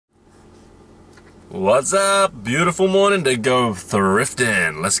What's up? Beautiful morning to go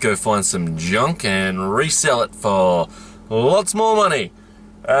thrifting. Let's go find some junk and resell it for lots more money.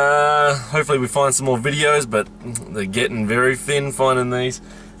 Hopefully we find some more videos, but they're getting very thin finding these.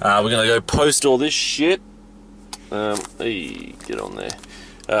 We're gonna go post all this shit. Hey, get on there.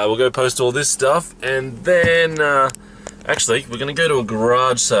 We'll go post all this stuff, and then actually we're gonna go to a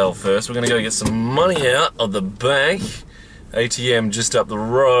garage sale first. We're gonna go get some money out of the bank. ATM just up the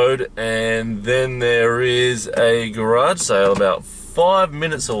road, and then there is a garage sale about 5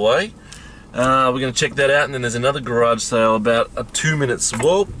 minutes away. We're going to check that out, and then there's another garage sale about 2 minutes,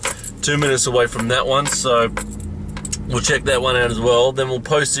 well, 2 minutes away from that one, so we'll check that one out as well. Then we'll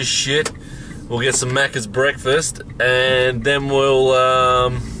post this shit, we'll get some Macca's breakfast, and then we'll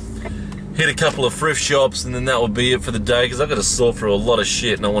hit a couple of thrift shops, and then that will be it for the day, because I've got to sort through a lot of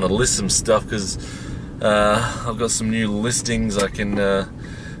shit, and I want to list some stuff, because I've got some new listings I can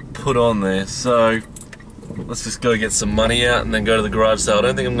put on there. So let's just go get some money out and then go to the garage sale. I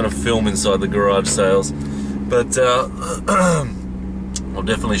don't think I'm going to film inside the garage sales, but I'll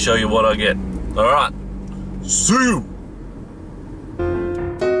definitely show you what I get. Alright, see you!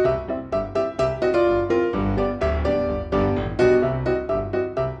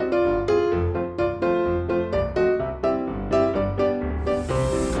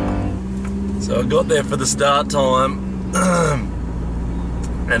 So I got there for the start time,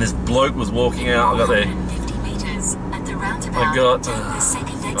 and this bloke was walking out. I got there. I got.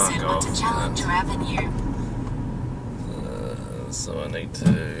 Fuck off. So I need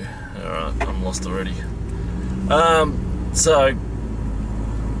to. Alright, I'm lost already. So.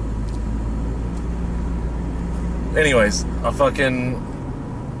 Anyways, I fucking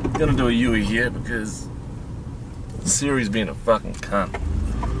gonna do a Yui here because Siri's being a fucking cunt.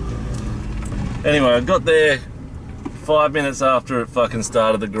 Anyway, I got there 5 minutes after it fucking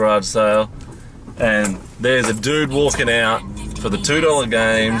started, the garage sale, and there's a dude walking out for the $2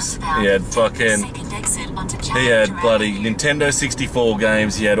 games. He had bloody Nintendo 64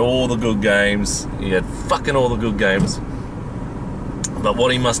 games, he had all the good games, he had fucking all the good games. But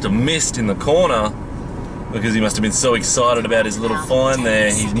what he must have missed in the corner, because he must have been so excited about his little find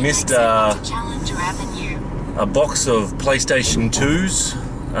there, he's missed a box of PlayStation 2s.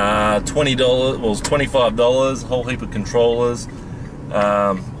 $20, well, it was $25, a whole heap of controllers,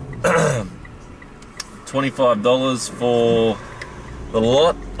 $25 for the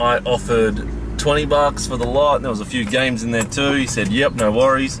lot. I offered $20 for the lot, and there was a few games in there too. He said, yep, no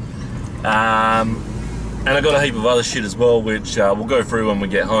worries. And I got a heap of other shit as well, which we'll go through when we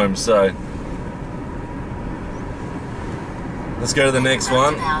get home. So let's go to the next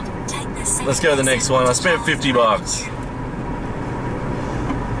one. Let's go to the next one. I spent $50.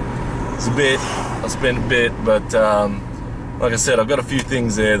 It's a bit, I spent a bit, but like I said, I've got a few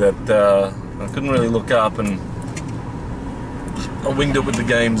things there that I couldn't really look up, and I winged it with the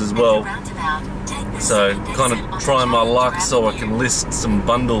games as well. So kind of trying my luck so I can list some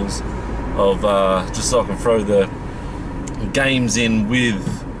bundles of, just so I can throw the games in with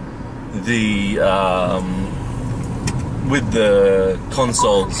the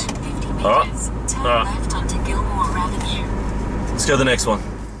consoles. Alright, let's go to the next one.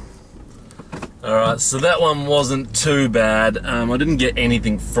 Alright, so that one wasn't too bad. I didn't get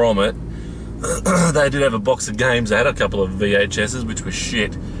anything from it. They did have a box of games. I had a couple of VHSs, which was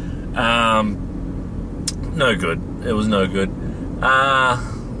shit. No good. It was no good.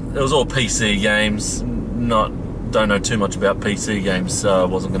 It was all PC games. Don't know too much about PC games, so I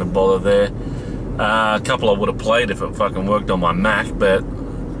wasn't going to bother there. A couple I would have played if it fucking worked on my Mac, but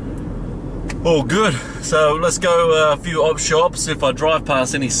all good. So let's go a few op shops. If I drive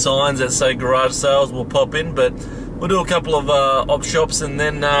past any signs that say garage sales, we'll pop in, but we'll do a couple of op shops, and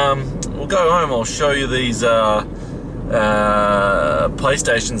then we'll go home. I'll show you these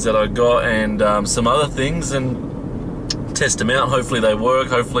PlayStations that I got, and some other things, and test them out. Hopefully they work.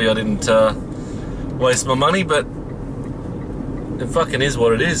 Hopefully I didn't waste my money, but it fucking is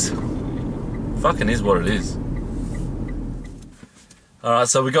what it is. Fucking is what it is. Alright,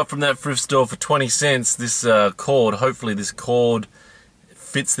 so we got from that thrift store for 20 cents this cord. Hopefully this cord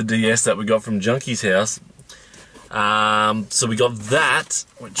fits the DS that we got from Junkie's house. So we got that,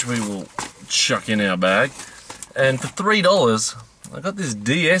 which we will chuck in our bag. And for $3, I got this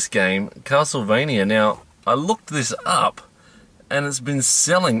DS game, Castlevania. Now, I looked this up, and it's been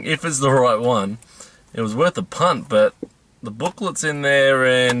selling, if it's the right one. It was worth a punt, but the booklet's in there,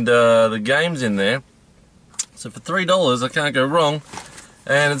 and the game's in there. So for $3, I can't go wrong.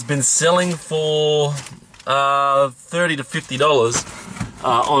 And it's been selling for $30 to $50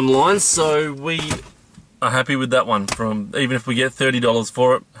 online, so we are happy with that one. Even if we get $30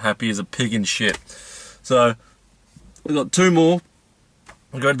 for it, happy as a pig in shit. So we've got 2 more.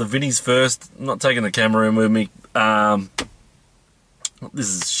 We'll go to the Vinnies first. I'm not taking the camera in with me. This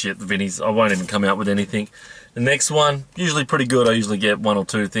is shit, the Vinnies. I won't even come out with anything. The next one, usually pretty good. I usually get 1 or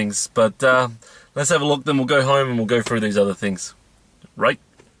 2 things. But let's have a look, then we'll go home and we'll go through these other things. Right?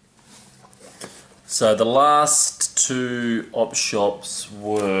 So the last 2 op shops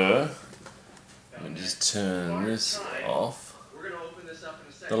were... Let me just turn this off.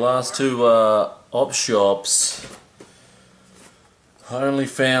 The last 2 op shops, I only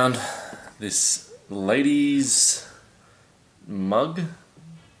found this ladies mug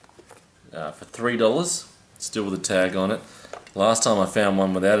for $3, still with a tag on it. Last time I found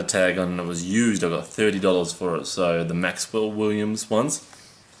one without a tag on it, it was used. I got $30 for it, so the Maxwell Williams ones.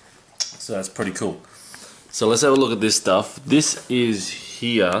 So that's pretty cool. So let's have a look at this stuff. This is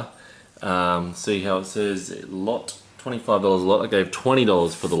here. See how it says lot, $25 a lot. I gave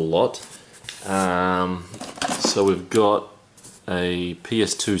 $20 for the lot. So we've got a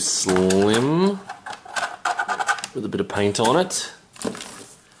PS2 Slim with a bit of paint on it.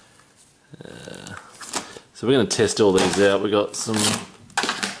 So we're going to test all these out. We got some,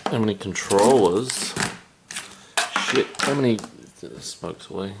 how many controllers? Shit, how many, smokes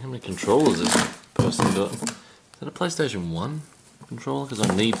away. How many controllers has this person got? Is that a PlayStation 1 controller? Because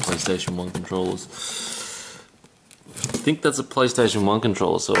I need PlayStation 1 controllers. I think that's a PlayStation 1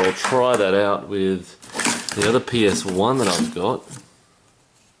 controller, so I'll try that out with the other PS1 that I've got.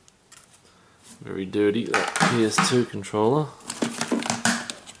 Very dirty, that PS2 controller.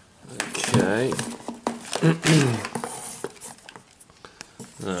 Okay.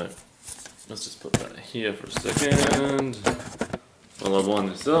 Alright, let's just put that here for a second while I wind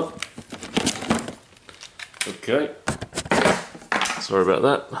this up. Okay. Sorry about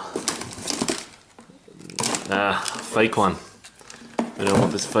that. Fake one. We don't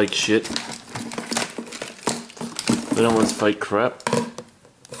want this fake shit. We don't want this fake crap.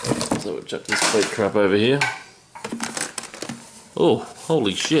 So we'll chuck this fake crap over here. Oh,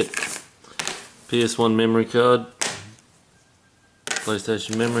 holy shit. PS1 memory card.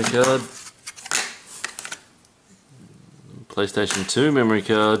 PlayStation memory card. PlayStation 2 memory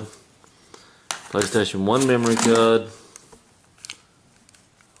card. PlayStation 1 memory card.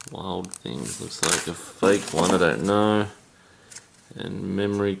 Wild Things, looks like a fake one, I don't know. And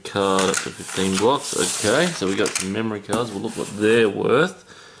memory card up to 15 blocks. Okay, so we got some memory cards. We'll look what they're worth.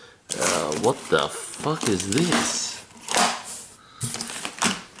 What the fuck is this?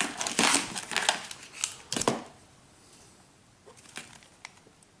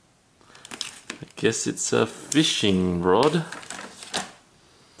 I guess it's a fishing rod.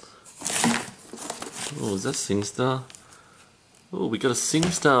 Oh, is that SingStar? Oh, we got a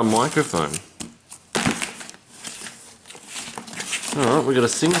SingStar microphone. Alright, we got a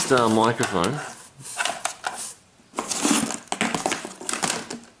SingStar microphone.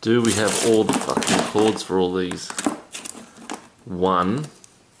 Do we have all the fucking cords for all these? 1.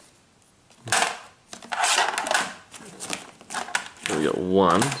 So we got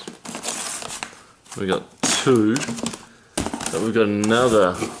 1. We got 2. But we've got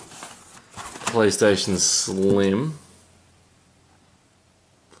another PlayStation Slim.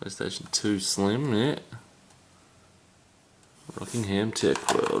 PlayStation 2 Slim, yeah. Rockingham Tech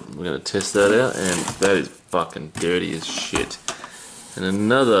World. We're going to test that out, and that is fucking dirty as shit. And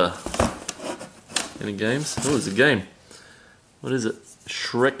another... Any games? Oh, there's a game. What is it?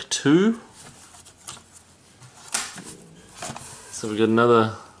 Shrek 2? So we got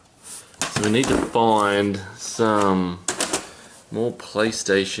another... So we need to find some more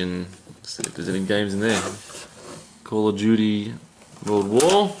PlayStation... Let's see if there's any games in there. Call of Duty World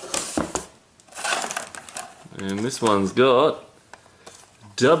War. And this one's got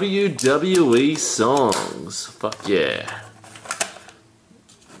WWE songs. Fuck yeah.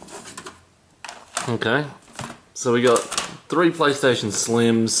 Okay. So we got 3 PlayStation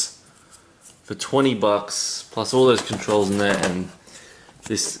Slims for 20 bucks, plus all those controls in there, and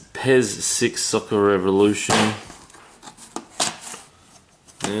this PES 6 Soccer Revolution.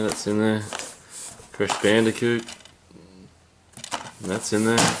 Yeah, that's in there. Crash Bandicoot. That's in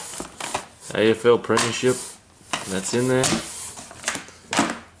there. AFL Premiership. That's in there.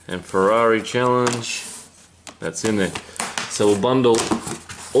 And Ferrari Challenge. That's in there. So we'll bundle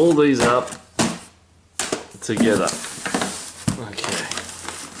all these up together. Okay.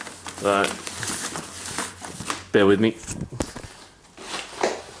 Right. Bear with me.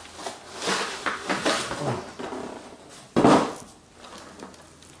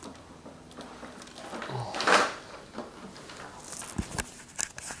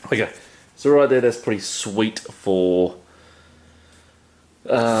 Okay. So right there, that's pretty sweet for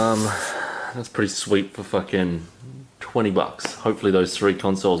that's pretty sweet for fucking 20 bucks. Hopefully those 3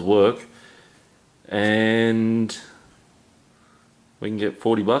 consoles work, and we can get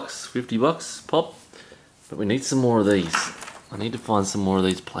 40 bucks, 50 bucks pop. But we need some more of these. I need to find some more of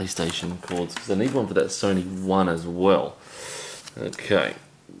these PlayStation cords, because I need one for that Sony One as well. Okay,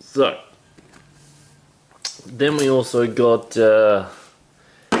 so then we also got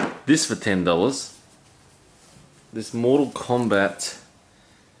this for $10. This Mortal Kombat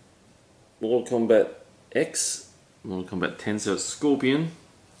X, Mortal Kombat 10, so it's Scorpion.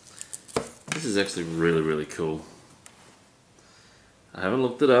 This is actually really cool. I haven't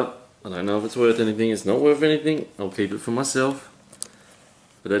looked it up. I don't know if it's worth anything. It's not worth anything. I'll keep it for myself.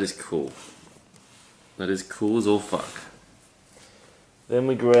 But that is cool. That is cool as all fuck. Then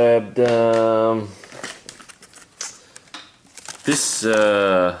we grabbed this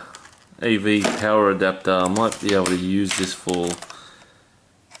AV power adapter. I might be able to use this for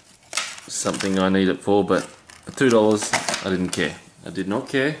something I need it for, but for $2 I didn't care. I did not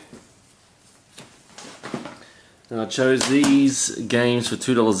care. And I chose these games for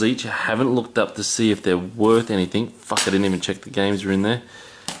 $2 each. I haven't looked up to see if they're worth anything. Fuck, I didn't even check the games are in there.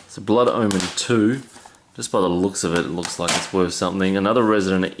 It's a Blood Omen 2. Just by the looks of it, it looks like it's worth something. Another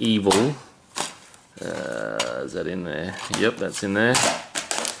Resident Evil. Is that in there? Yep, that's in there.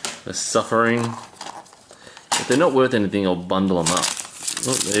 The Suffering. If they're not worth anything, I'll bundle them up.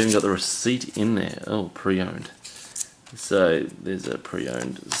 Oh, they even got the receipt in there. Oh, pre-owned. So, there's a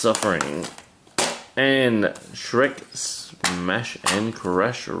pre-owned Suffering. And Shrek Smash and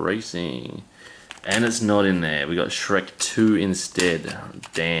Crash Racing. And it's not in there. We got Shrek 2 instead.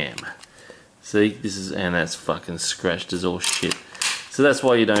 Damn. See, this is, and that's fucking scratched as all shit. So that's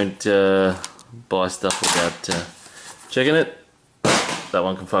why you don't buy stuff without checking it. That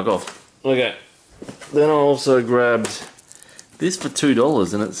one can fuck off. Okay. Then I also grabbed this for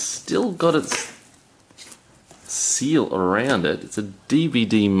 $2, and it's still got its seal around it. It's a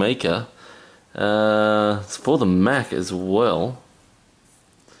DVD maker. It's for the Mac as well.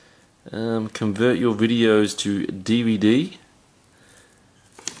 Convert your videos to DVD.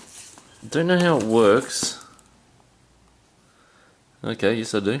 Don't know how it works. Okay,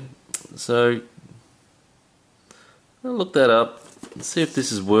 yes I do. So I'll look that up and see if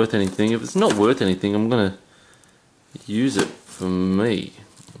this is worth anything. If it's not worth anything, I'm gonna use it for me.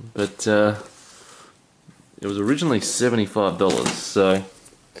 But it was originally $75, so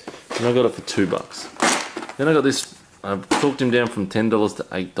and I got it for $2. Then I got this. I talked him down from $10 to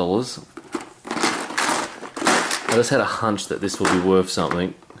 $8. I just had a hunch that this will be worth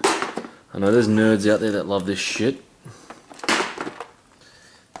something. I know there's nerds out there that love this shit.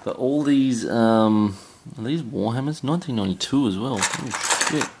 But all these, are these Warhammers? 1992 as well. Oh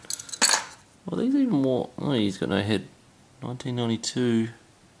shit. Well, these even more. Oh, he's got no head. 1992.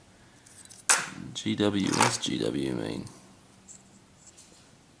 GW. What's GW mean?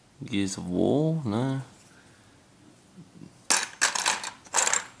 Gears of War? No.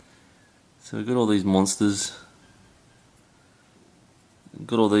 So we've got all these monsters.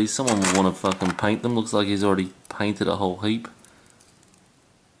 Got all these. Someone will want to fucking paint them. Looks like he's already painted a whole heap.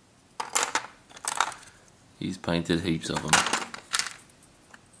 He's painted heaps of them.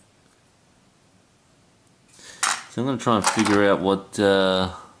 So I'm going to try and figure out what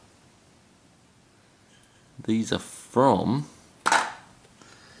these are from.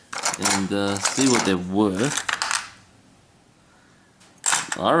 And see what they're worth.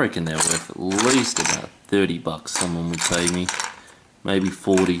 I reckon they're worth at least about $30 someone would pay me. Maybe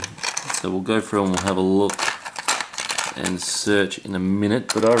 40. So we'll go through and we'll have a look and search in a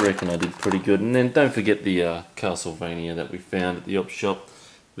minute, but I reckon I did pretty good. And then don't forget the Castlevania that we found at the op shop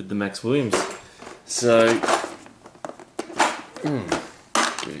with the Max Williams. So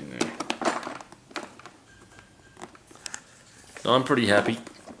I'm pretty happy.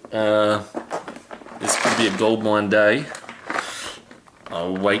 This could be a goldmine day.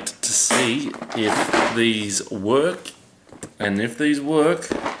 I'll wait to see if these work, and if these work,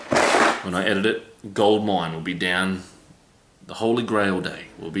 when I edit it, goldmine will be down. The Holy Grail day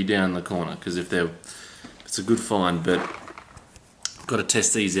will be down the corner, because if it's a good find, but I've got to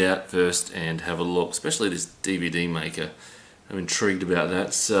test these out first and have a look, especially this DVD maker. I'm intrigued about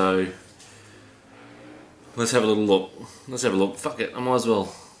that, so let's have a little look. Let's have a look. Fuck it, I might as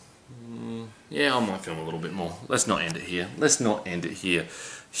well. Yeah, I might film a little bit more. Let's not end it here. Let's not end it here.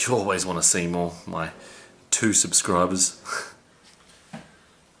 You always want to see more, my 2 subscribers.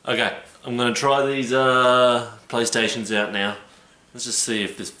 Okay, I'm going to try these PlayStations out now. Let's just see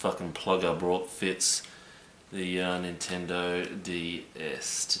if this fucking plug I brought fits. the Nintendo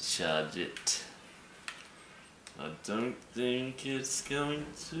DS to charge it. I don't think it's going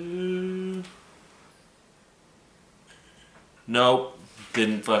to... Nope,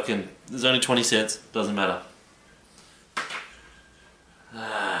 didn't fucking... There's only 20 cents, doesn't matter.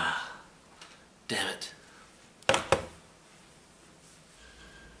 Ah, damn it.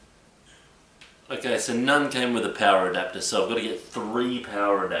 Okay, so none came with a power adapter, so I've got to get 3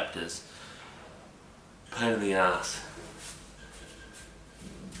 power adapters. Pain in the ass.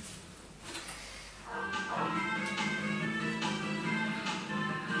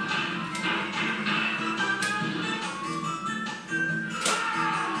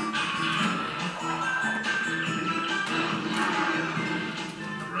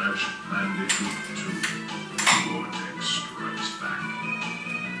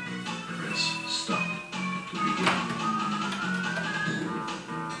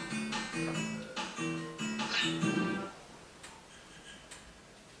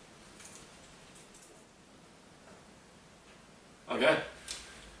 Okay,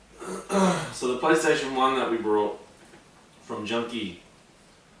 so the PlayStation 1 that we brought from Junkie,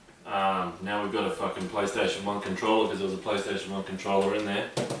 now we've got a fucking PlayStation 1 controller because there was a PlayStation 1 controller in there.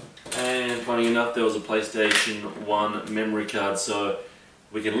 And funny enough, there was a PlayStation 1 memory card, so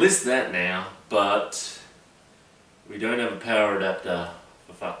we can list that now, but we don't have a power adapter,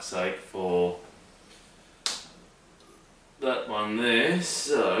 for fuck's sake, for that one there,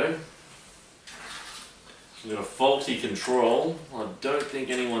 so... We've got a faulty control. I don't think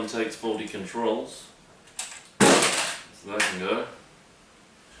anyone takes faulty controls. So that can go.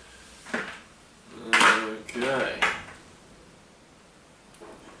 Okay.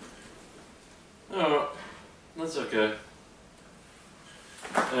 Alright. That's okay.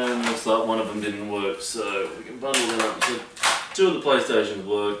 And looks like one of them didn't work, so we can bundle them up. So 2 of the PlayStations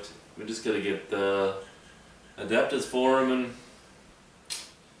worked. We just got to get the adapters for them and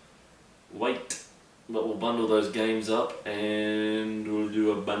wait. But we'll bundle those games up and we'll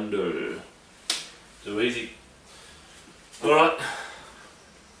do a bundle. Too easy. Alright.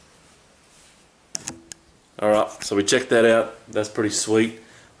 Alright, so we checked that out. That's pretty sweet.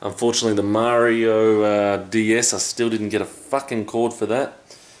 Unfortunately the Mario DS, I still didn't get a fucking cord for that.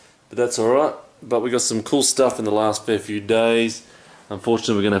 But that's alright. But we got some cool stuff in the last fair few days.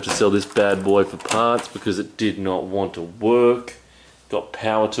 Unfortunately we're going to have to sell this bad boy for parts because it did not want to work. Got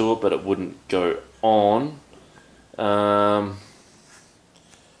power to it but it wouldn't go on. Alright,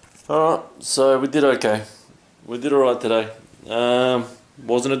 so we did okay. We did alright today.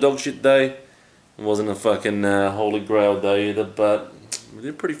 Wasn't a dog shit day. It wasn't a fucking holy grail day either, but we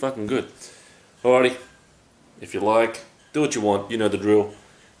did pretty fucking good. Alrighty, if you like, do what you want, you know the drill.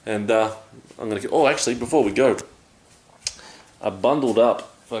 And I'm gonna... Oh, actually, before we go, I bundled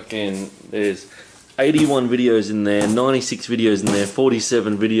up fucking... There's 81 videos in there, 96 videos in there,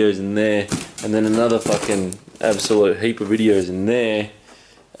 47 videos in there, and then another fucking absolute heap of videos in there.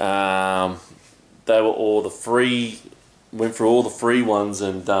 They were all the free, went through all the free ones,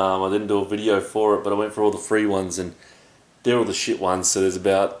 and I didn't do a video for it, but I went through all the free ones, and they're all the shit ones, so there's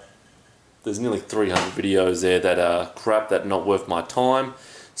nearly 300 videos there that are crap, that are not worth my time,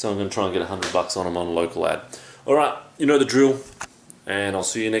 so I'm going to try and get $100 on them on a local ad. Alright, you know the drill, and I'll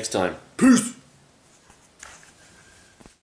see you next time. Peace!